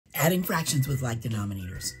Adding fractions with like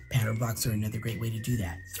denominators. Pattern blocks are another great way to do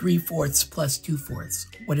that. 3/4 plus 2/4.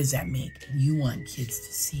 What does that make? You want kids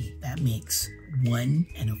to see that makes 1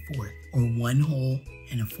 1/4, or 1 whole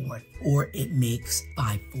and 1/4, or it makes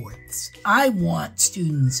 5/4. I want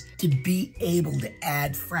students to be able to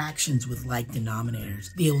add fractions with like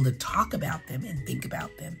denominators, be able to talk about them and think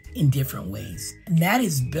about them in different ways. And that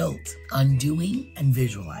is built on doing and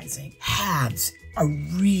visualizing. Halves are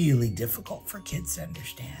really difficult for kids to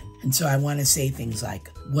understand. And so I want to say things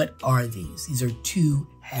like, what are these? These are 2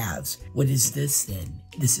 halves. What is this then?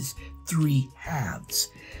 This is 3 halves.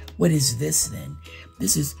 What is this then?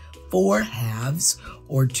 This is 4 halves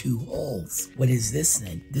or 2 wholes. What is this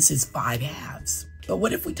then? This is 5 halves. But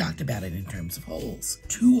what if we talked about it in terms of wholes?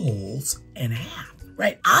 2 wholes and a half,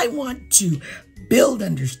 right? I want to build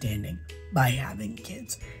understanding by having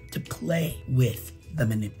kids to play with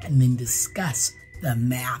them and then discuss the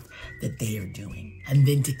math that they are doing, and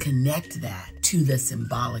then to connect that to the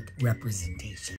symbolic representation.